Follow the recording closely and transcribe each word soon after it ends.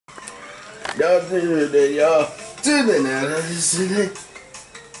Y'all do that, y'all. Do that now. That's it.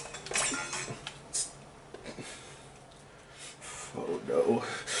 Oh no.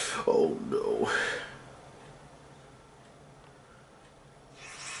 Oh no.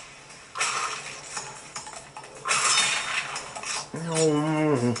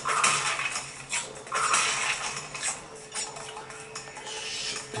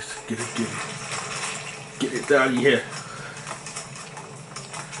 Shit, get it out of here.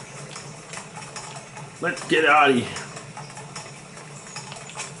 Let's get out of here.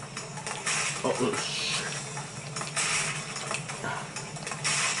 Oh shit.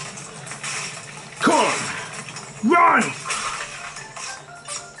 Come on. Run!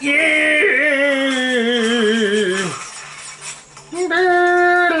 Yeah!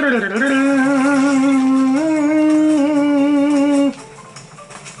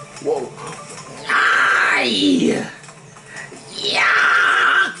 Whoa. Aye!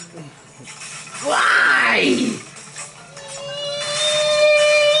 Yeah! Why?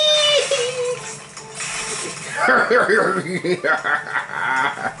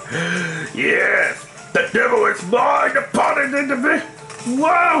 Yes! The devil is mine, departed into me!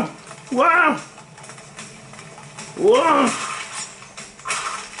 Wow! Wow! Whoa!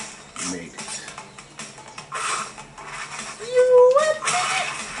 Made it. You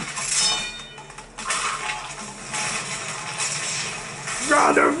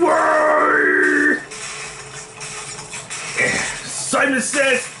run away! Simon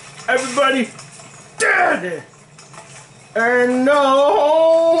says, everybody dead! And no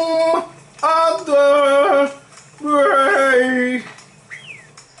home of the brave.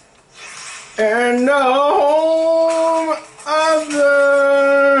 And no home of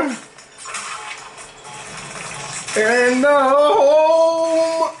the. And no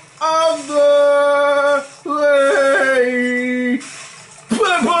home of the brave.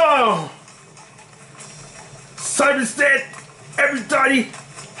 Simon said, everybody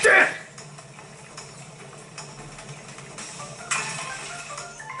dead!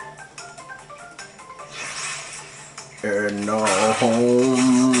 And no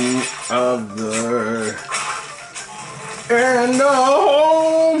home of the. And no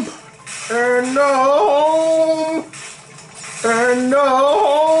home. And no home. And no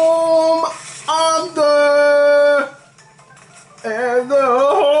home of the. And the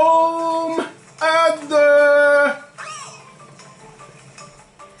home of the.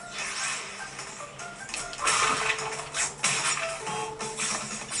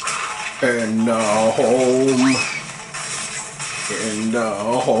 And no home. In the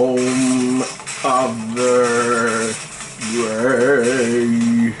home of the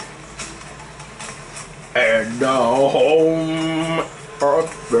grave. And the home of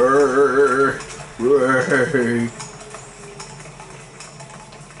the grave.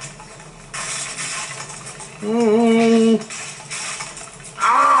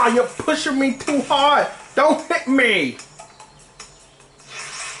 Ah, you're pushing me too hard. Don't hit me.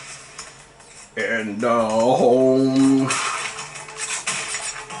 And the home.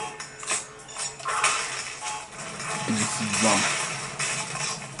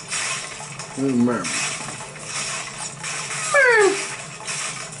 Remember.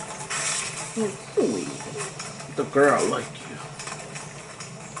 The girl like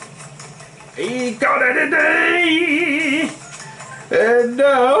you. He got it today. And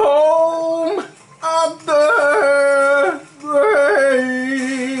the home of the brave.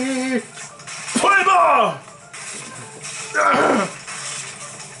 Play ball.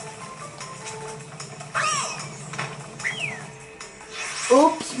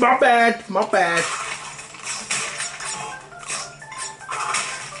 Oops, my bad, my bad.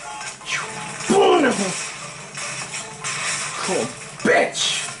 Cool, bitch.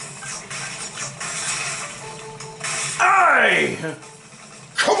 Aye!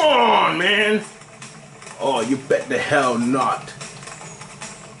 Come on, man. Oh, you bet the hell not.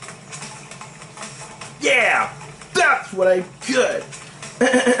 Yeah, that's what I'm good.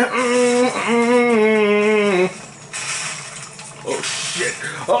 Oh shit!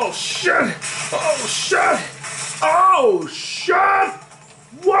 Oh shit! Oh shit! Oh shit!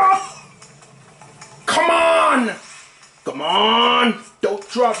 What? Come on! Come on! Don't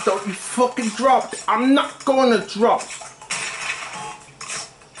drop! Don't you fucking drop! I'm not gonna drop!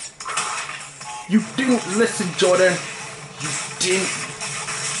 You didn't listen, Jordan. You didn't.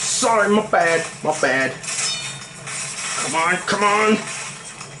 Sorry, my bad. My bad. Come on! Come on!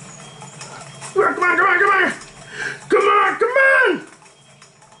 Come on! Come on! Come on! Come on! Come on! Come on!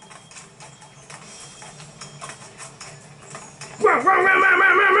 Run, run, run, run,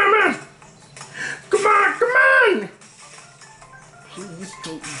 run, run, run, run! Come on, come on! Please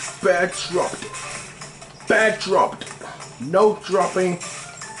Bad dropped. Bad dropped. No dropping.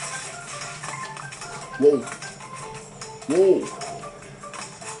 Whoa. Whoa.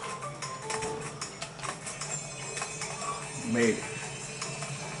 Made it.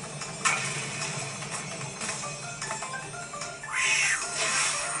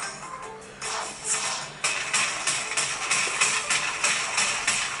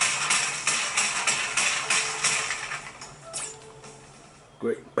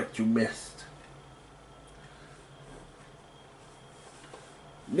 Great, but you missed.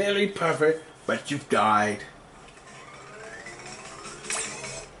 Nearly perfect, but you died.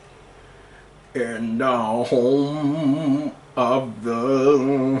 In the home of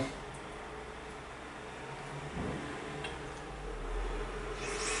the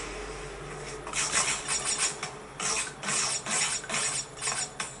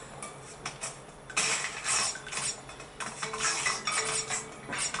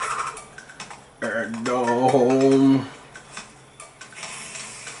home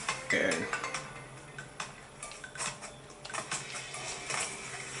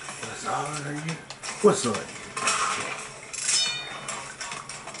and what's on?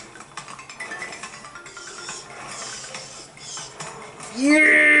 Yeah!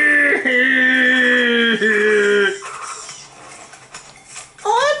 I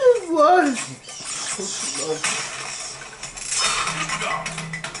was so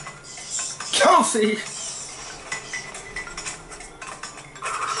Kelsey!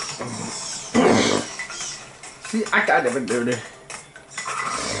 See, I got never do this.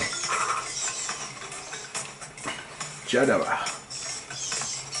 Shut up.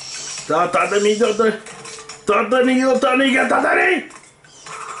 Tatani.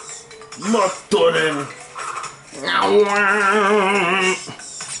 Motoren.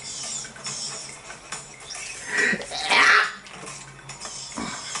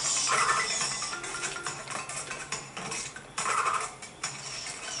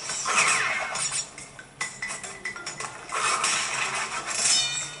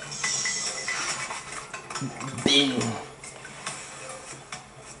 Bing.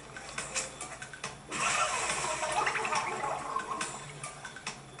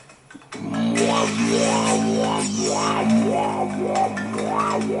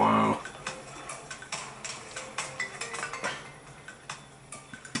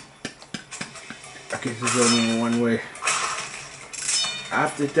 Okay, this is only one way.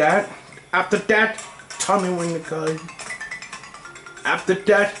 After that, tell me when to go. After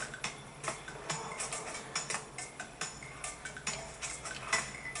that,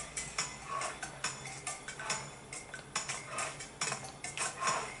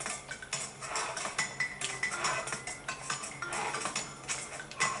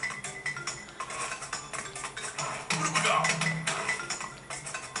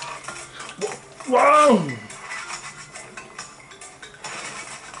 whoa!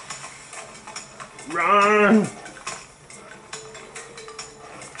 Run!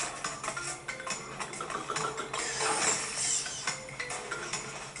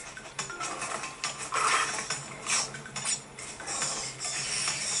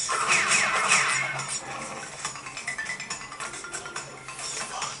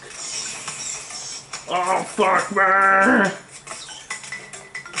 Oh, fuck, man!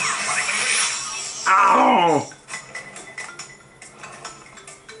 Ow!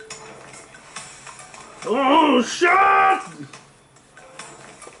 Oh, shit!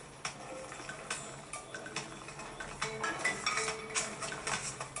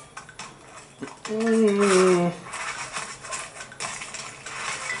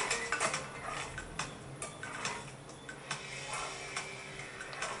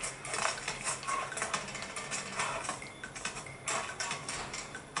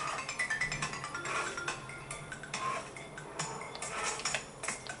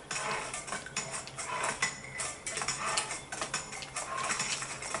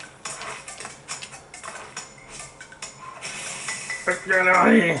 Let's get out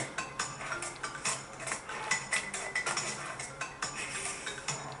of here.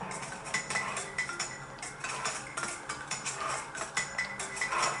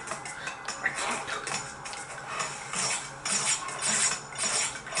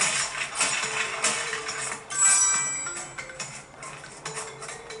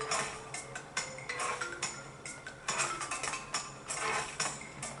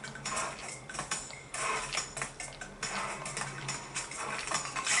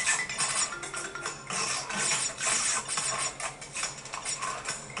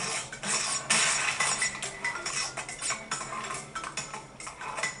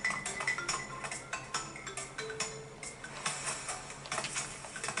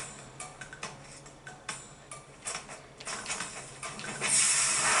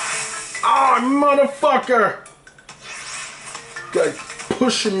 motherfucker! Guys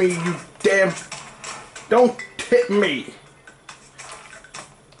pushing me, you damn. Don't hit me.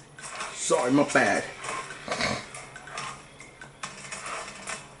 Sorry, my bad.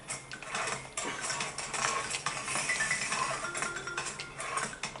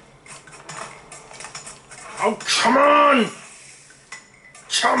 Oh, come on!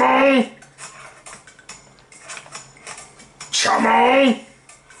 Come on! Come on!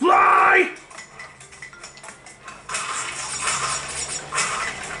 Fly!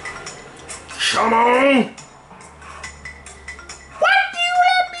 Come on! Why do you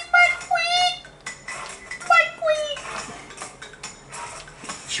love me, my queen? My queen!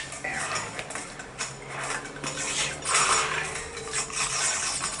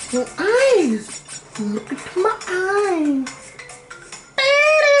 Your eyes! Look into my eyes!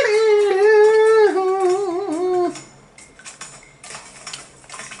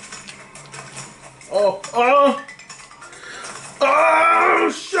 Oh,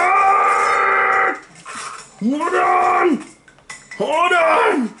 shit! Hold on! Hold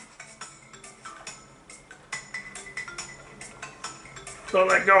on! Don't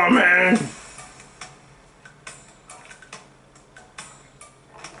let go, man!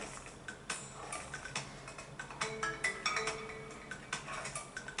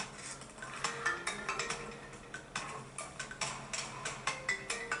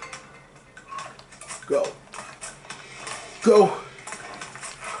 Go. Go.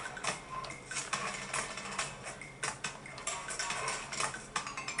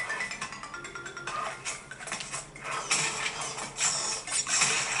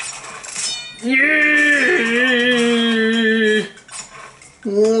 Yeah.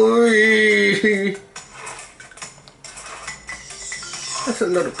 Wee. That's a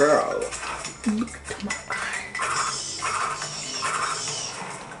little girl. Look at my eye.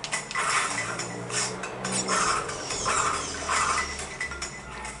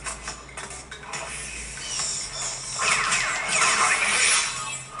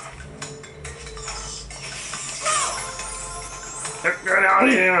 Let's get out of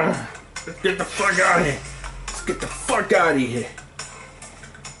here. Let's get the fuck out of here. Let's get the fuck out of here.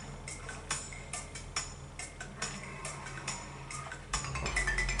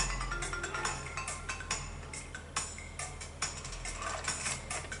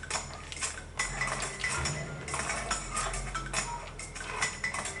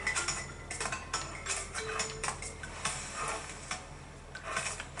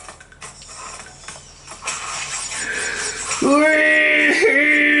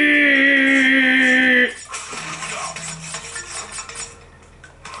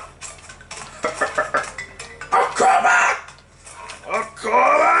 I'll come back! I'll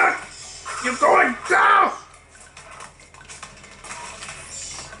come back! You're going down!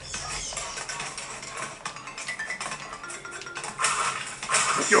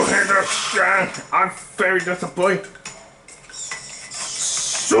 You hear this shit? I'm very disappointed.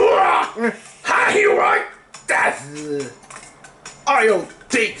 How you like that? I don't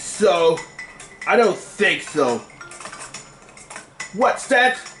think so. I don't think so. What's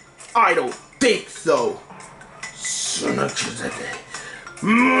that? I don't think so.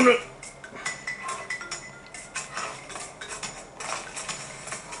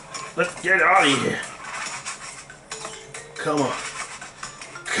 Let's get out of here. Come on.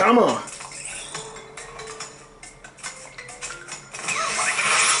 Come on.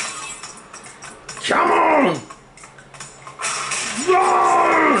 Come on!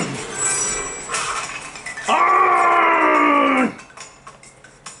 Run! On!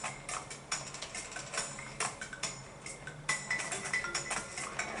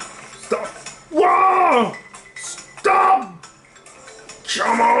 Stop! Whoa! Stop!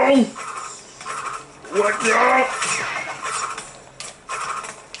 Come on! Watch out!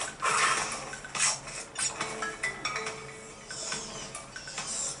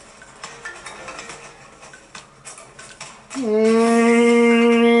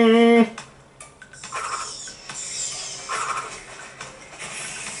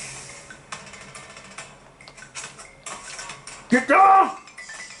 Get down!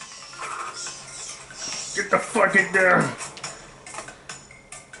 Get the fuck in there!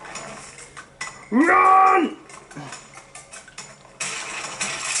 Run!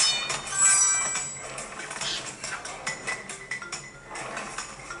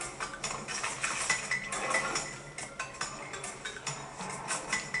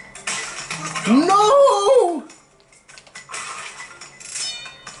 No!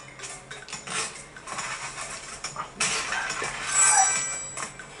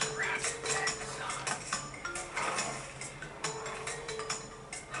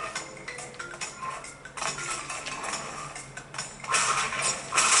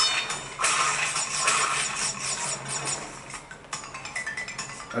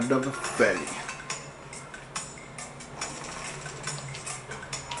 Another failure.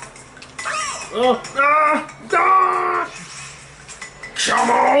 Oh, come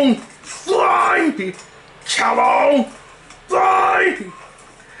on, fly! Come on, fly!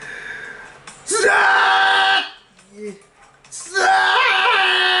 Zach!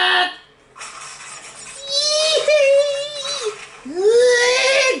 Zach!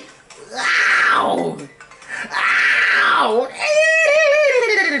 Ow! Ow!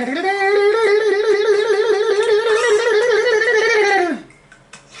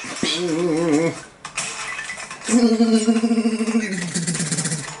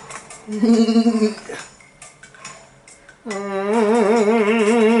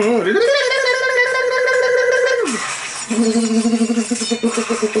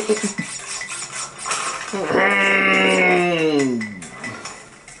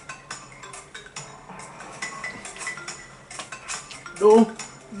 No,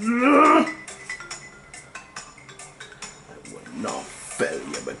 no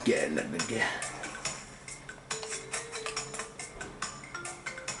failure again and again.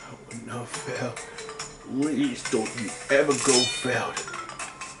 I will not fail. Please don't you ever go failed.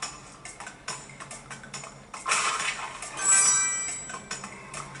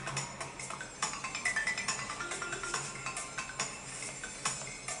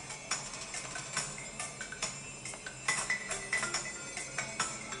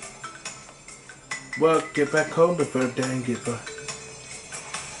 Well, get back home before dang it, but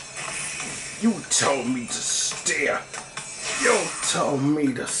you told me to stay. You told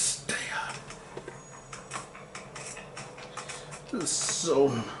me to stay.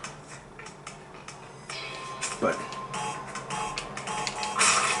 So, but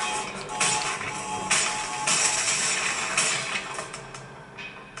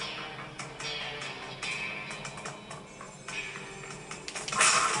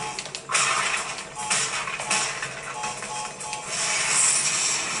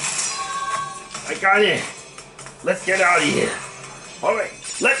I got it. Let's get out of here. All right,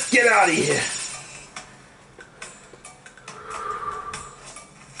 let's get out of here.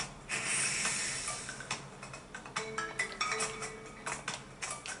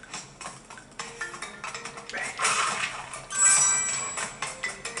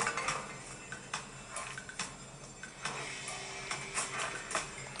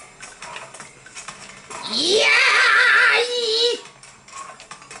 Yeah!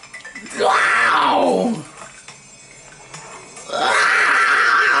 Wow!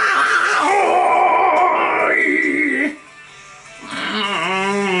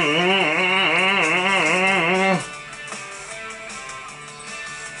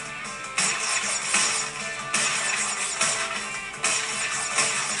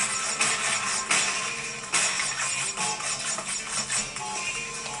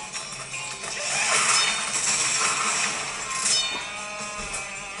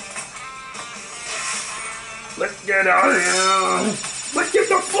 Let's get out of here. Let's get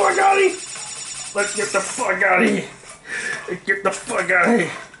the fuck out of here. Let's get the fuck out of here. Let's get the fuck out of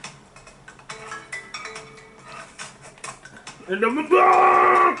here.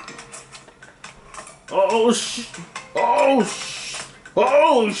 Oh shit. Oh shit.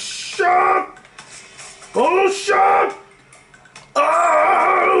 Oh shit. Oh shit.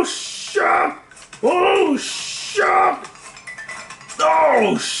 Oh shit. Oh shit.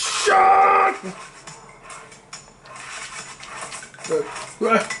 Oh shit.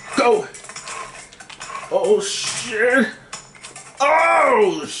 Go! Oh shit!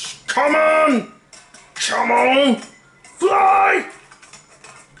 Oh! Come on! Come on! Fly!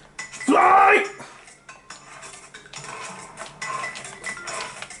 Fly!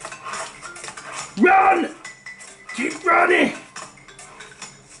 Run! Keep running!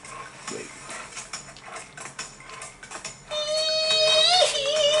 Wait.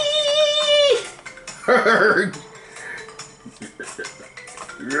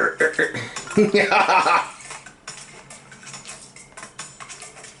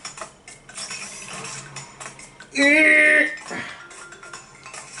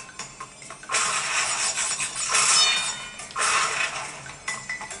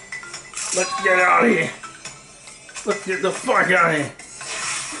 Let's get out of here. Let's get the fuck out of here.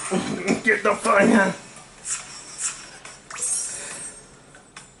 Get the fuck out.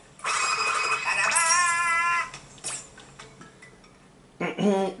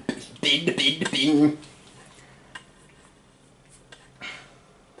 Bing.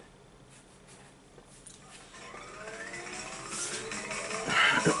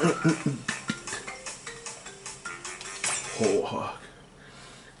 Oh.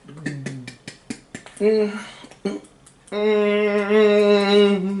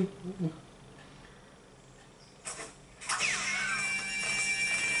 Oh.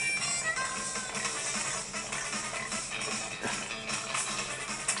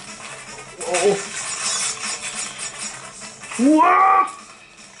 Whoa!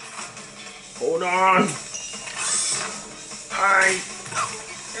 Hold on. Hi.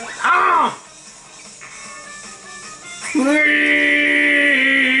 Ah!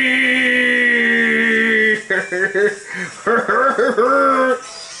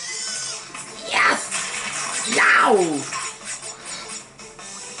 Yes! Yow!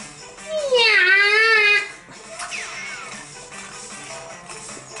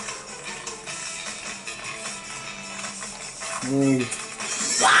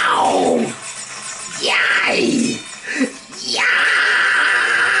 Wow! Yay! Yeah!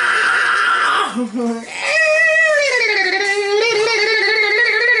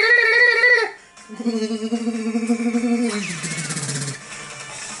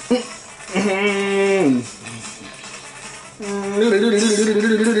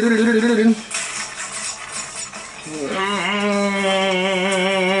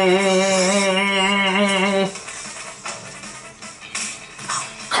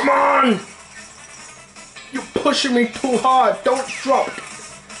 Come on! You're pushing me too hard. Don't drop.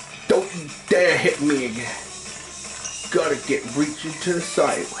 Don't you dare hit me again. Gotta get reaching to the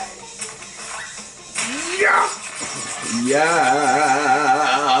sideway. Yeah! Yeah!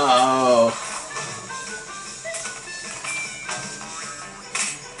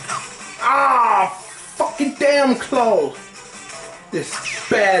 Ah! Fucking damn close! This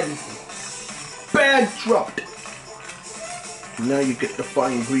bad dropped. Now you get to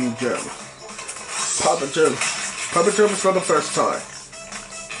find green germs. Papa germs for the first time.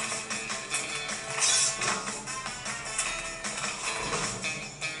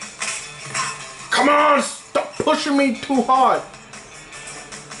 Come on, stop pushing me too hard.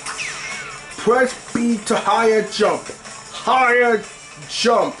 Press B to higher jump. Higher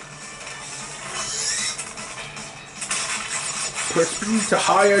jump. Press B to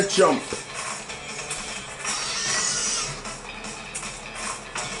higher jump.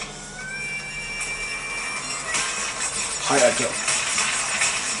 Higher jump.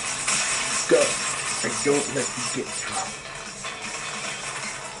 Go. And don't let you get caught.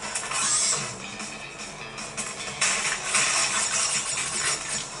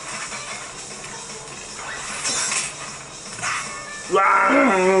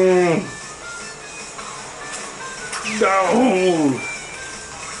 No!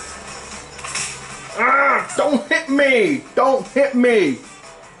 Ah! Don't hit me! Don't hit me!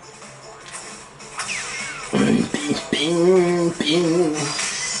 Bing, bing, bing.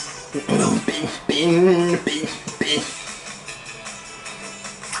 Bing, bing, bing, bing.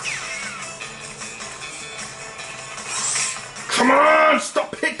 Come on!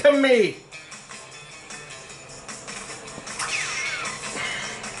 Stop hitting me!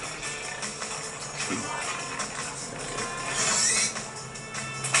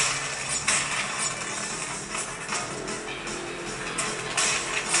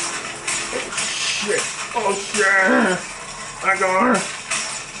 Oh shit!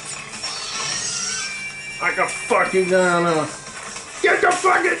 I got fucking down. Get the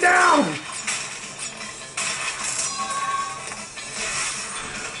fucking down!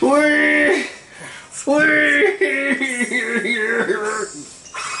 Wee!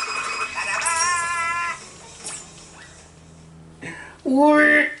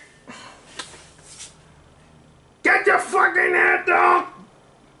 Get your fucking head down!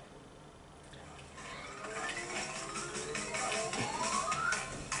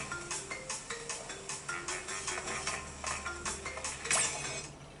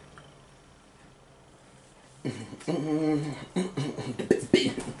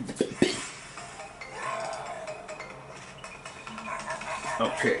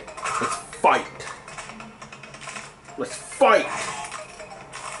 Okay, let's fight. Let's fight.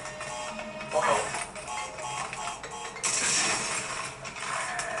 Uh-oh.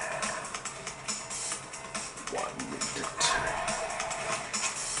 One minute.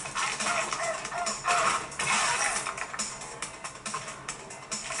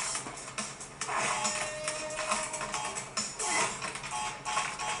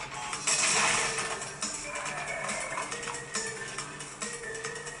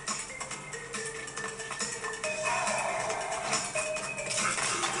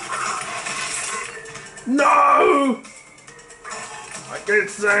 No! I can't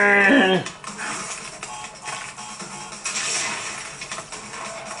say.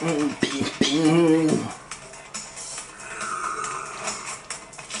 Bing, bing.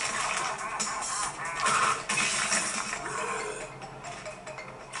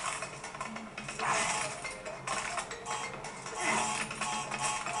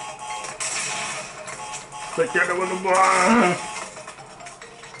 Together with the one.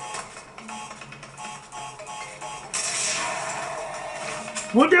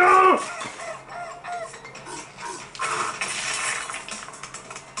 One down.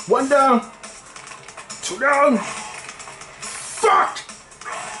 One down. Two down. Fuck.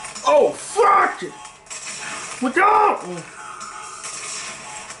 Oh, fuck. One down.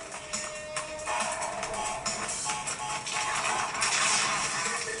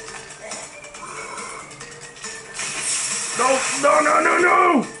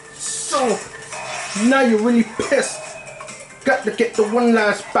 No. So, now you're really pissed. Got to get the one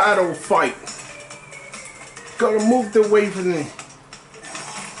last battle fight. Gotta move the way from me.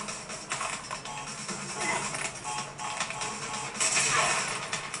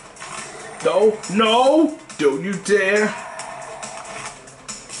 No, don't you dare.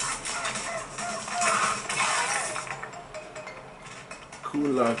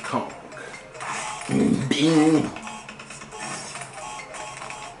 Cooler Kong. Bing.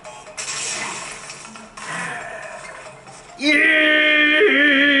 Yeah.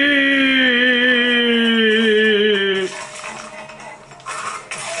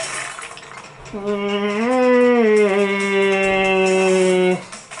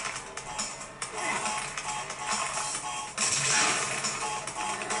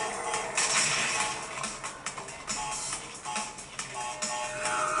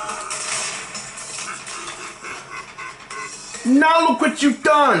 Now look what you've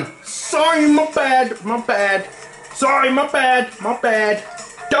done. Sorry, my bad. Sorry, my bad.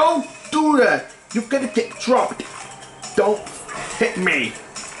 Don't do that. You're gonna get dropped. Don't hit me.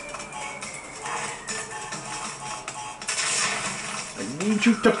 I need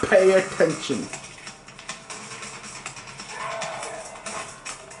you to pay attention.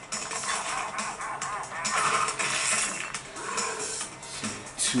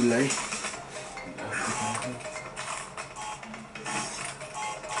 Too late.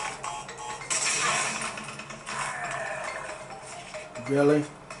 Really?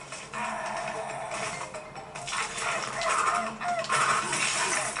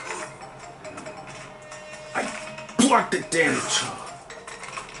 I blocked the damage.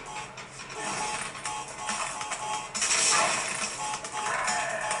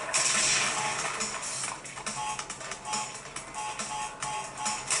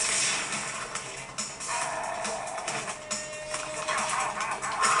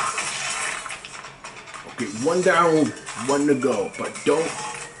 Okay, one down, one to go, but don't.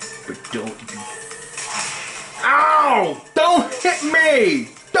 Ow! Don't hit me!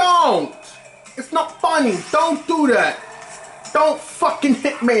 Don't! It's not funny. Don't do that. Don't fucking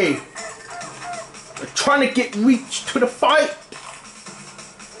hit me. I'm trying to get reach to the fight.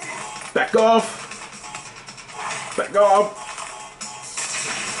 Back off. Back off.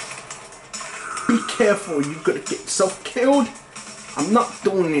 Be careful. You're gonna get yourself killed. I'm not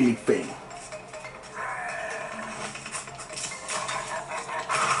doing anything.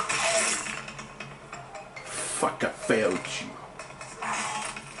 Fuck, I failed you.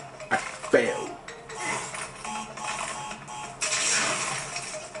 I failed.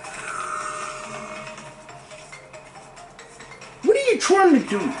 What are you trying to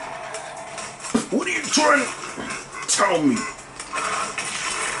do? What are you trying to tell me?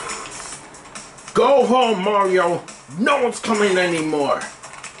 Go home, Mario. No one's coming anymore.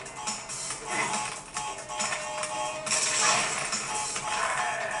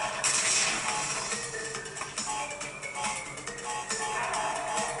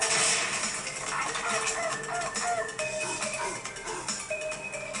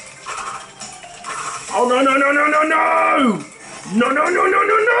 Oh, no. No.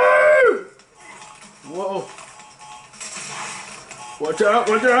 Whoa. Watch out.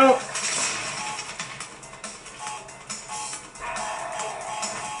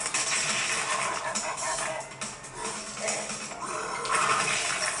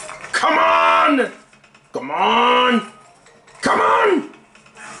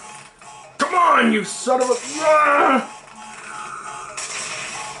 Come on, you son of a...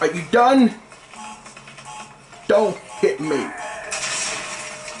 Are you done? Don't hit me.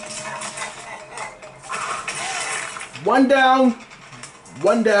 One down.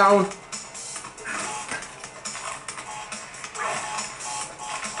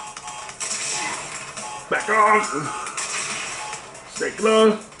 Back off. Stay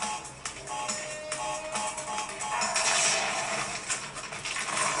close.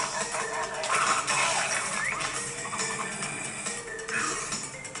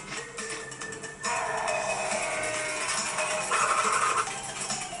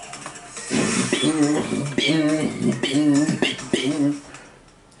 Bing.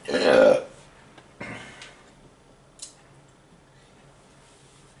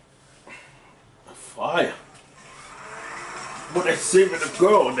 saving the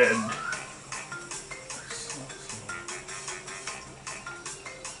girl then.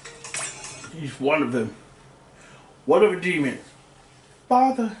 He's one of them. One of the demons.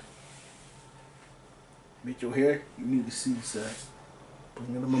 Father. Mitchell here, you need to see this.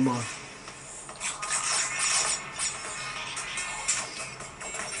 Bring it to my mom.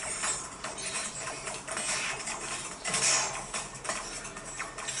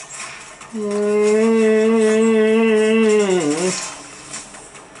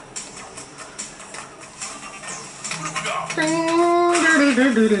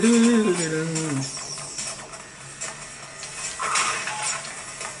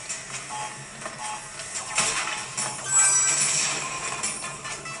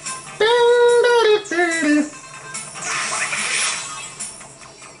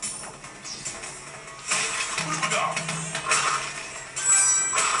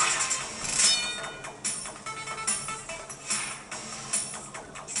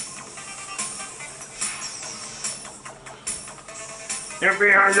 You're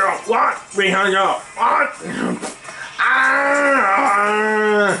behind you. What? Behind you. What?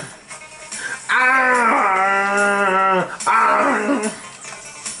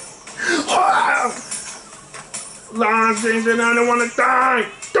 Lord, things that I don't want to die.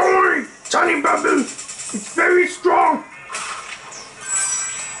 Don't worry, Johnny Babu. It's very strong.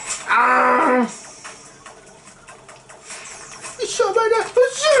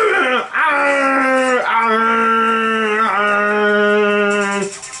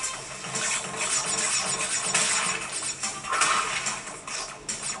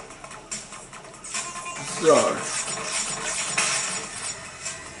 Sorry.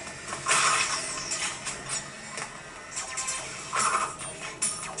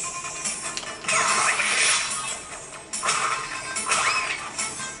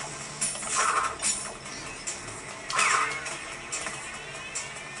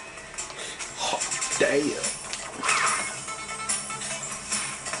 Damn.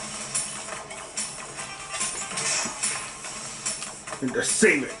 And to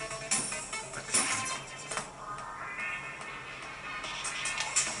save it.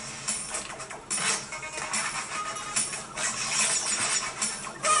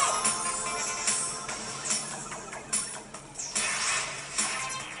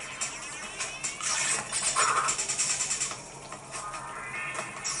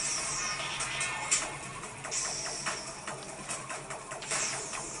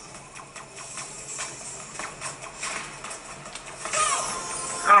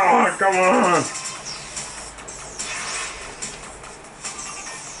 Oh, come on!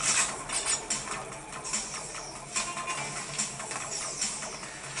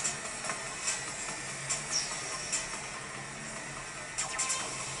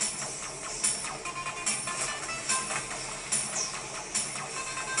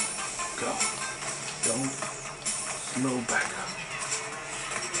 Go. Don't slow back up.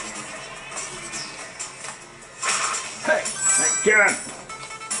 Hey, again!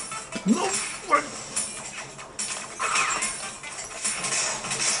 No! What?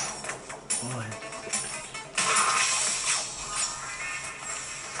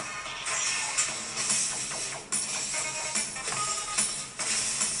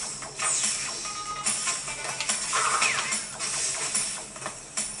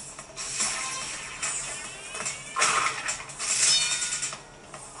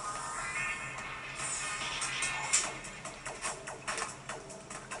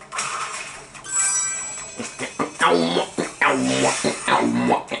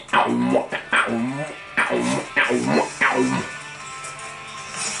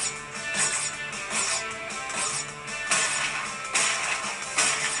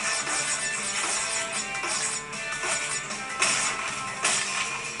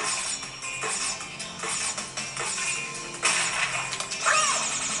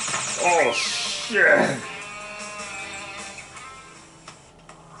 Oh shit!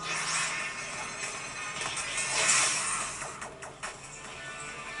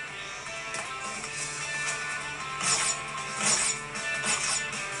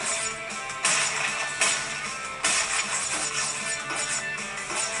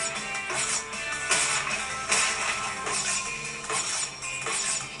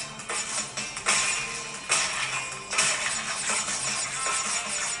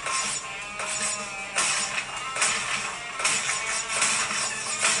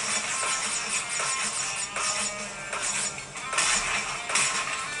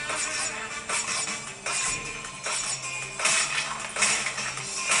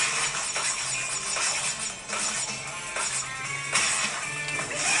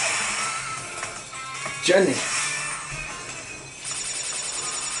 Jenny.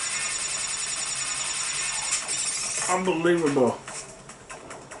 Unbelievable.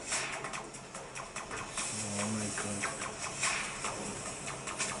 Oh my god.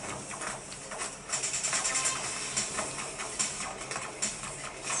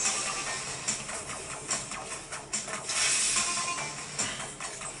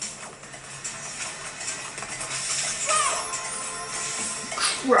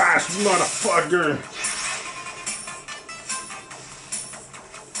 Crash, motherfucker.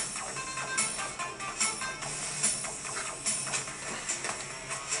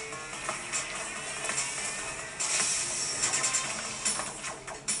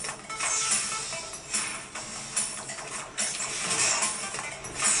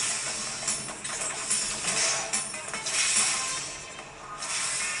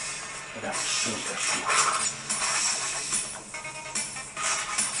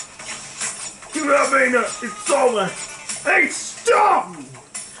 Give it up, Aina! It's over! Hey, stop!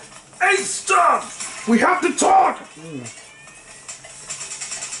 Hey, stop! We have to talk!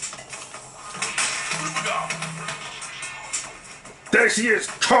 There she is,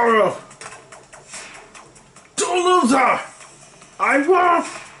 Carl! Don't lose her! I won't!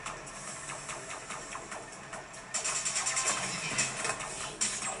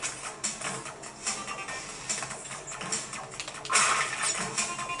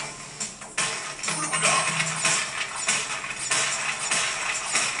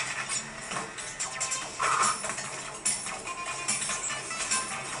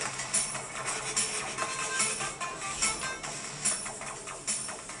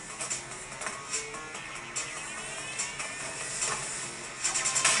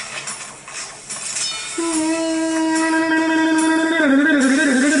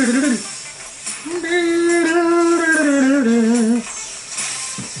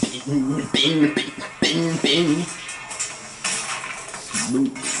 Bing, bing, bing, bing.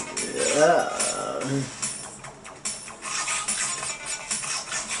 Smooth.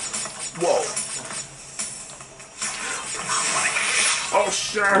 Whoa. Oh,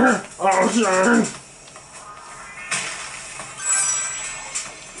 sure. Oh, sure.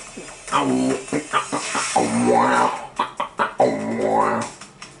 Wow.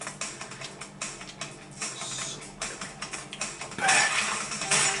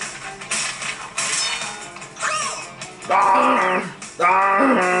 Wow.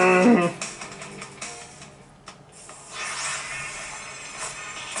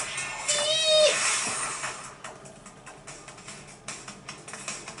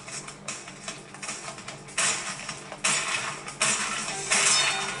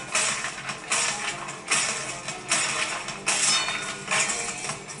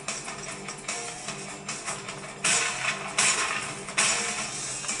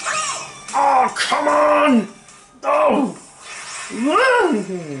 Oh, come on! Oh!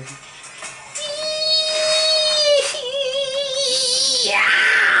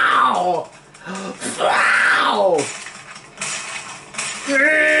 Ow! Ow!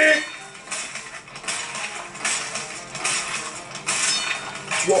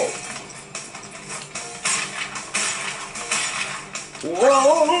 Whoa!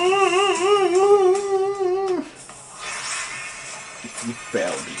 Whoa! You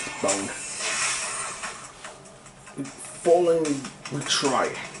failed, this bone. Falling, we try.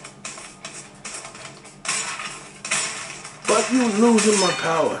 But you're losing my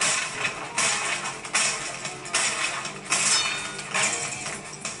power.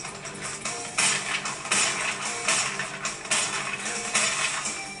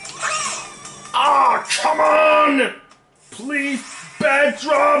 Ah, come on! Please, bad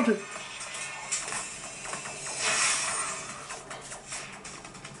dropped!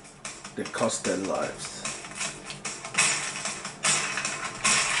 They cost their lives.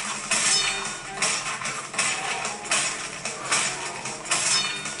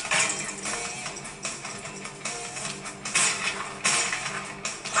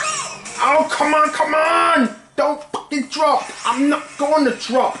 Oh, come on, come on! Don't fucking drop! I'm not going to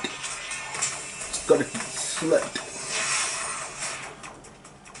drop! It's gonna be slipped.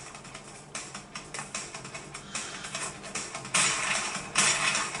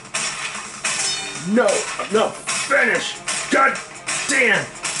 No, I'm not finished! God damn!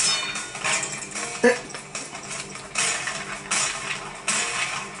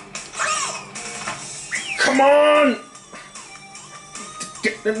 Come on!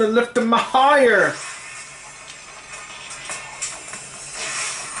 Get them to lift them higher!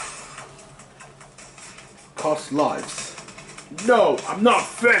 Cost lives. No, I'm not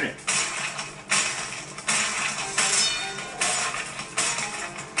finished!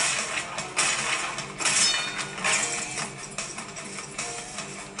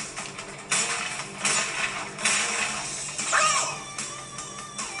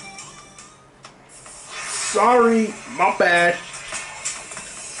 sorry, my bad.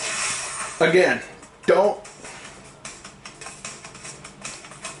 Again, don't.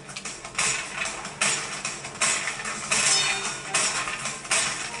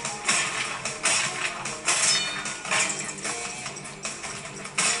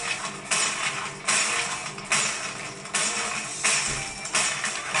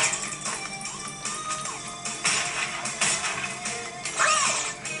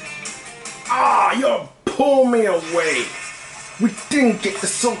 Ah, you pull me away. We didn't get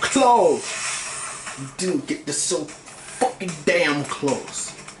this so close. We didn't get this so fucking damn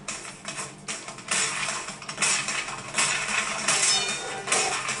close.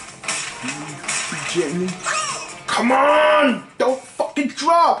 Gently. Come on! Don't fucking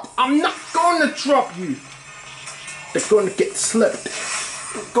drop! I'm not gonna drop you. They're gonna get slipped.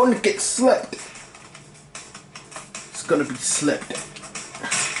 They're gonna get slipped. It's gonna be slipped.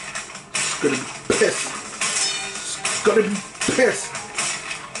 It's gonna be pissed. It's gonna be pissed.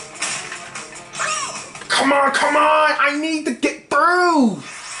 Come on, come on! I need to get through!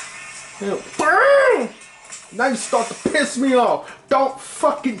 Now you start to piss me off. Don't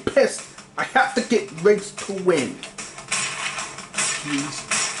fucking piss. I have to get race to win. Please.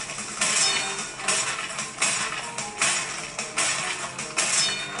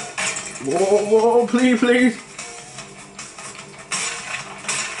 Whoa, whoa, please, please.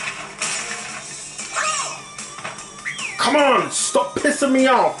 Come on, stop pissing me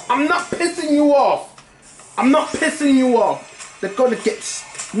off. I'm not pissing you off. I'm not pissing you off. They're gonna get...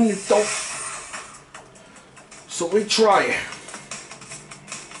 Don't... So we try.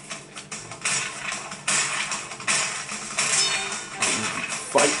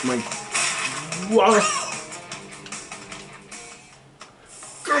 Fight my... What?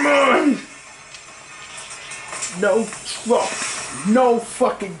 Come on! No drop. No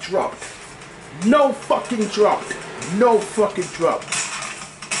fucking drop. No fucking drop. No fucking drop.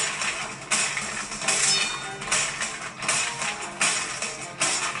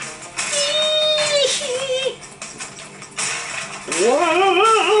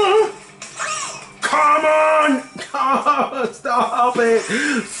 Whoa. Come on! Oh, stop it!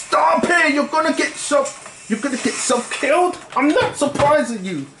 Stop it! You're gonna get self killed? I'm not surprising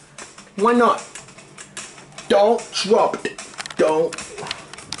you. Why not? Don't drop it. Don't.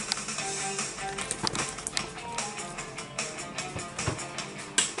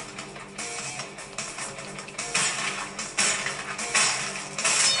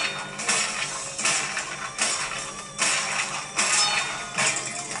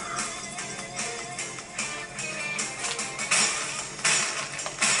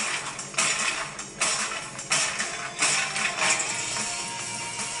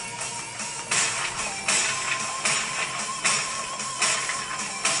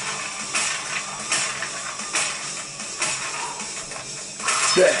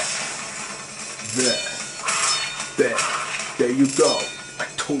 There you go. I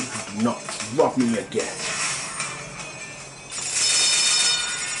told you do not drop me again.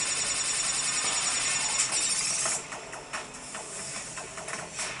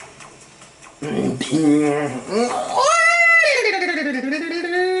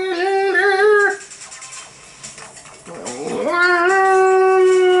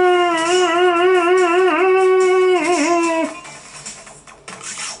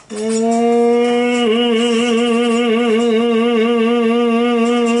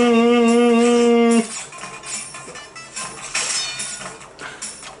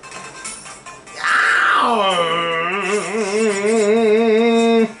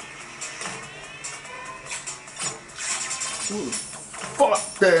 Fuck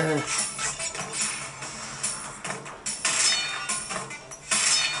that.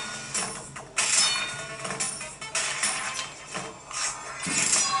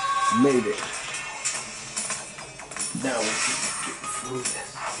 Made it. Now we can get through this.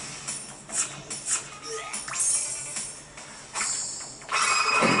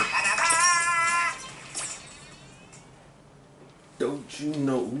 Don't you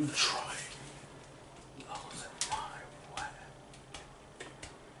know we tried?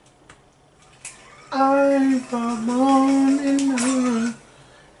 I'm from morning,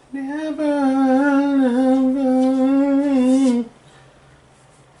 never.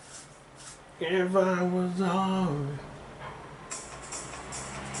 If I was on.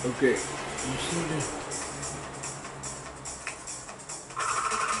 Okay, you see this?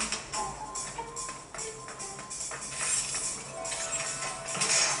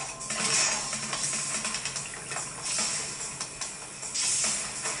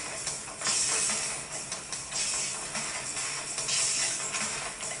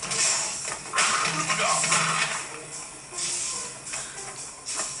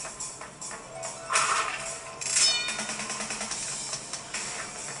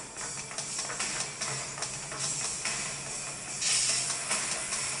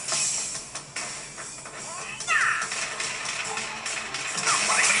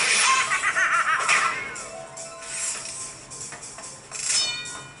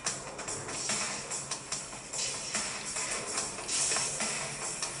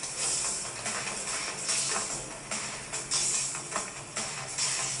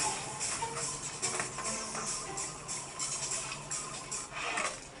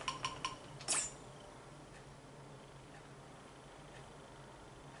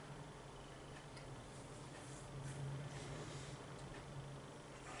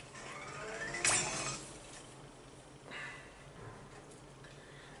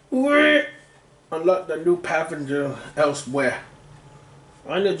 unlock the new passenger elsewhere.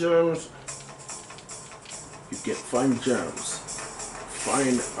 Find the germs. You get find germs.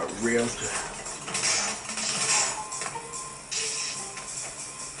 Find a real gem.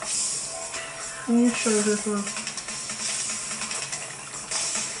 Can you show this one?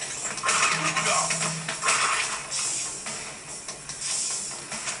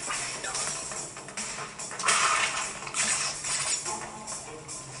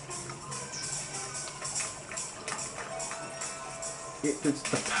 It is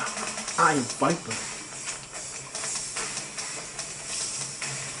the power. I am Viper.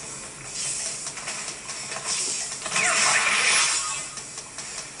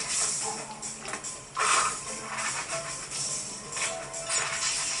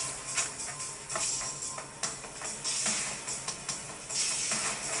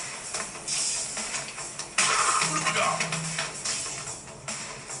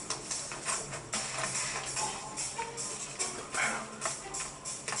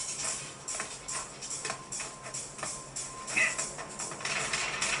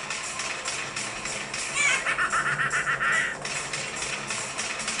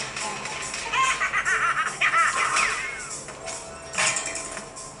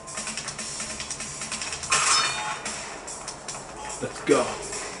 Let's go.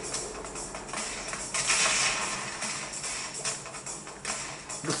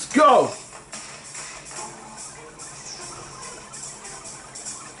 Let's go.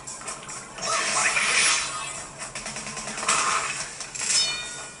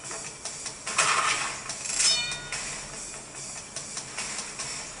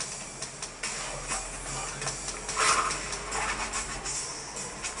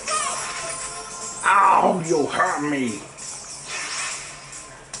 Ow, you hurt me.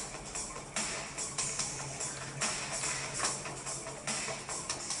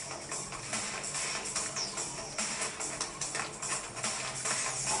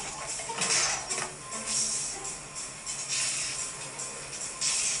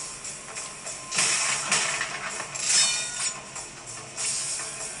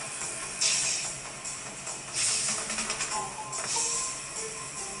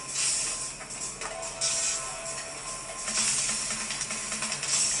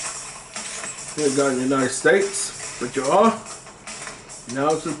 Here we go in the United States, but you are. Now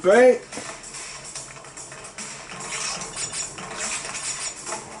it's a bank.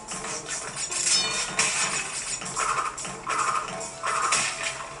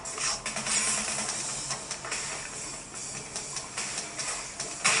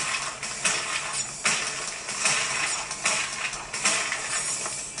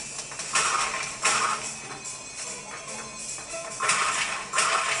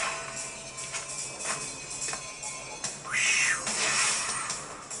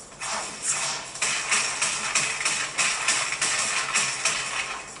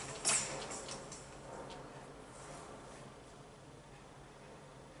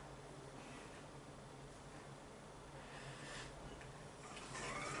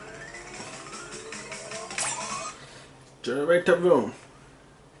 Generate the room.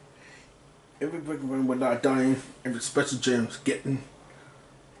 Every brick room without dying, every special gems getting.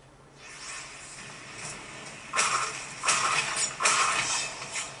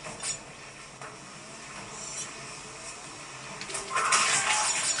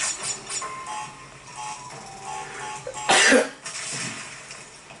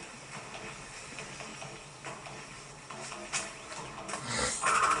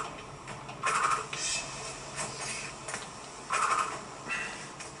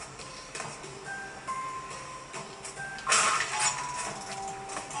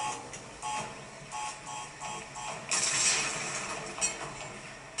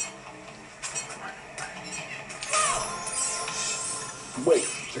 Wait,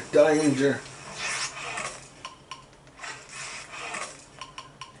 the danger.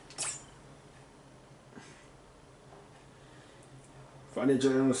 Find the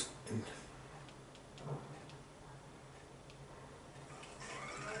gems.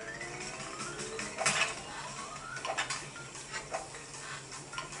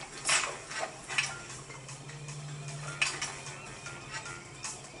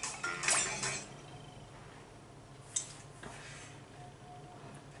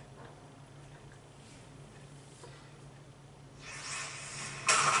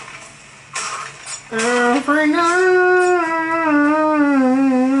 Every night.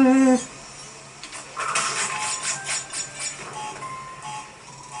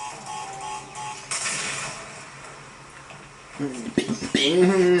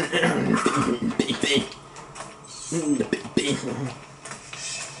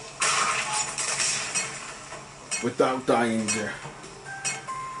 without dying there.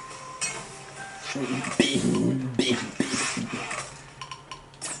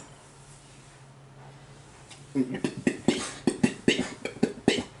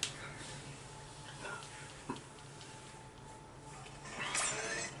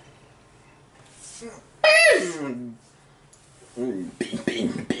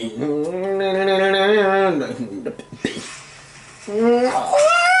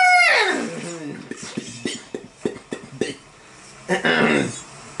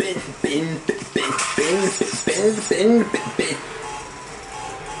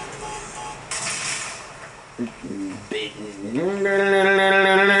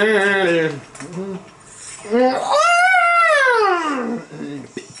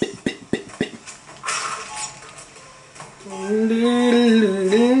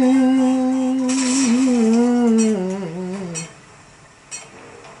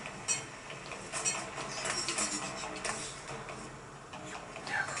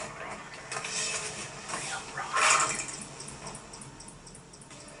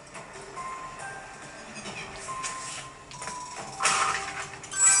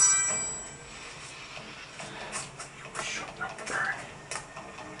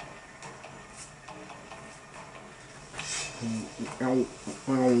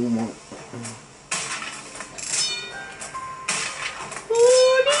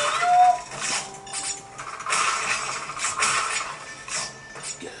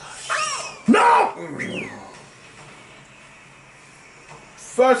 No!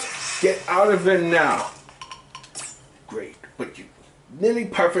 First, get out of it now. Great, but you nearly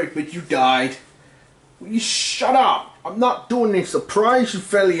perfect, but you died. Will you shut up? I'm not doing this. Surprise you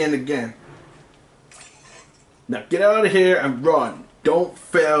fell in again. Now get out of here and run. Don't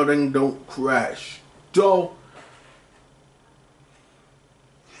fail and don't crash. Don't.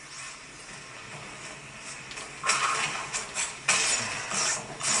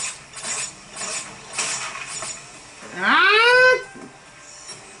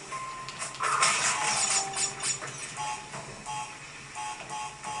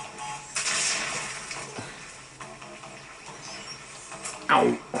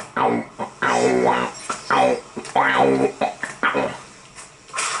 Ow, ow, ow, ow, ow, ow.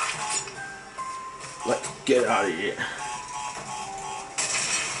 Let's get out of here.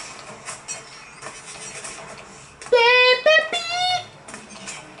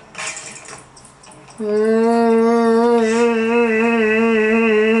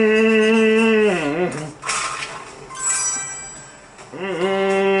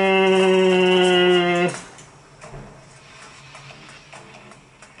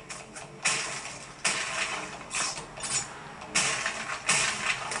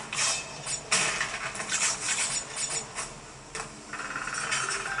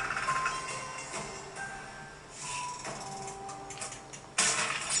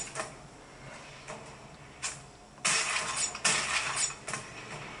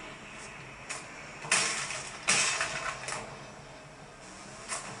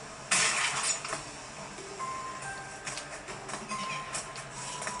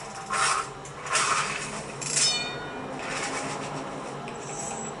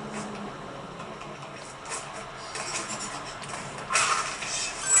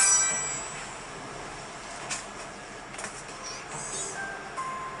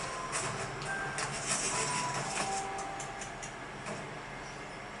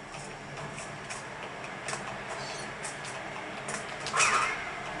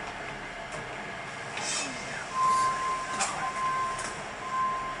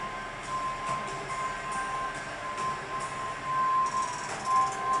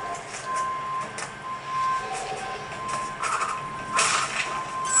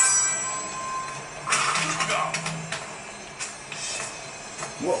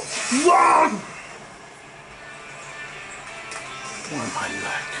 Whoa. Whoa! What am I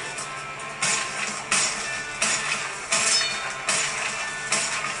like?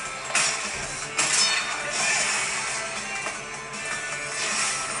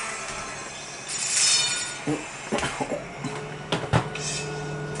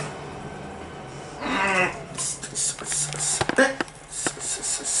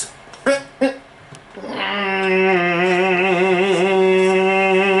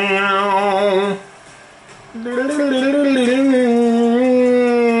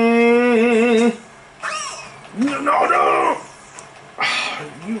 No!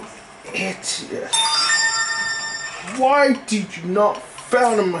 You idiot! Why did you not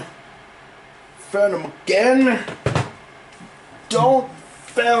found him again? Don't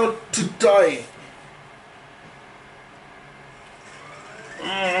fail to die.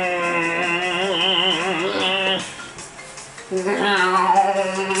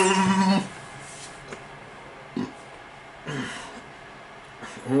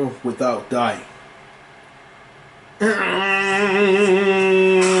 die.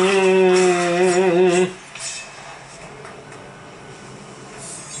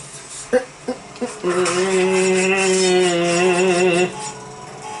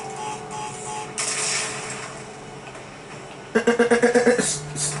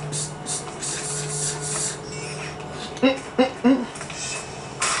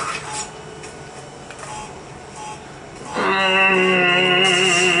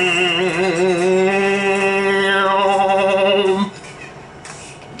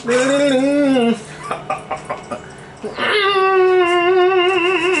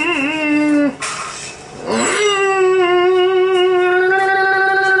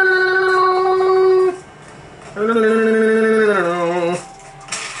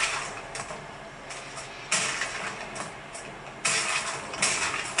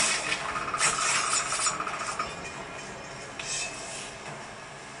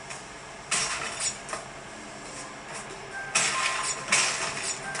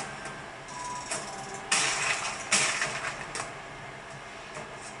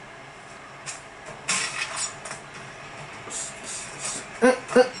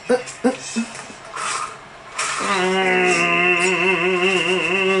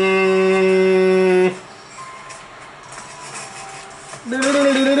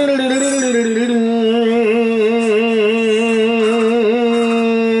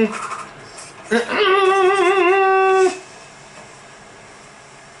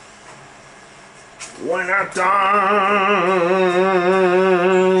 When I'm done.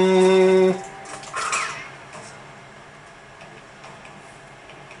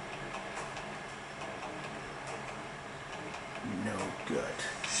 No good.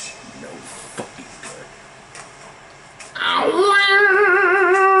 No fucking good.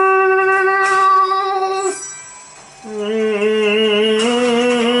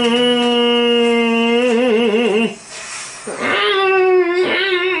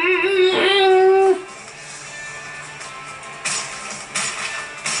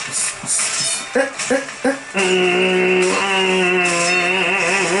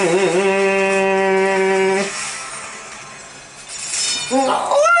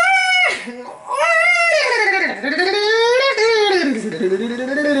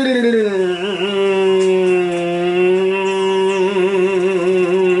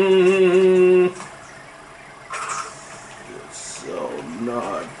 So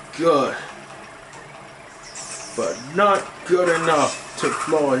not good, but not good enough to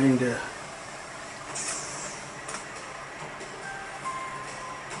fly in there.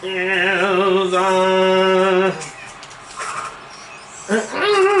 Yes,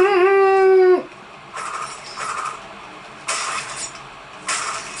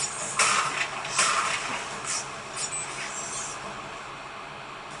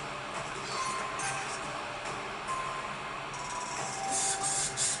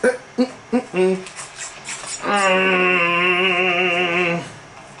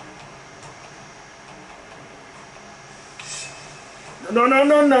 no, no,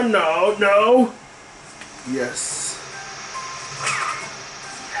 no, no, no, no. Yes.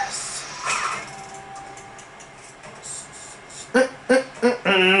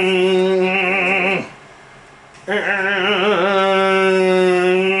 Yes.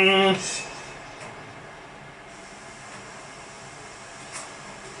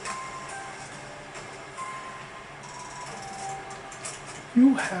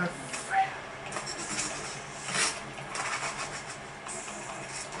 You have failed.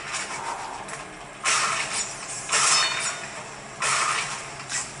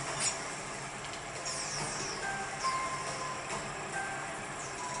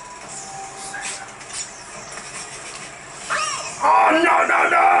 Oh, no, no,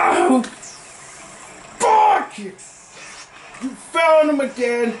 no! Fuck! You found him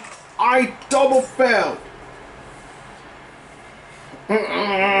again. I double failed.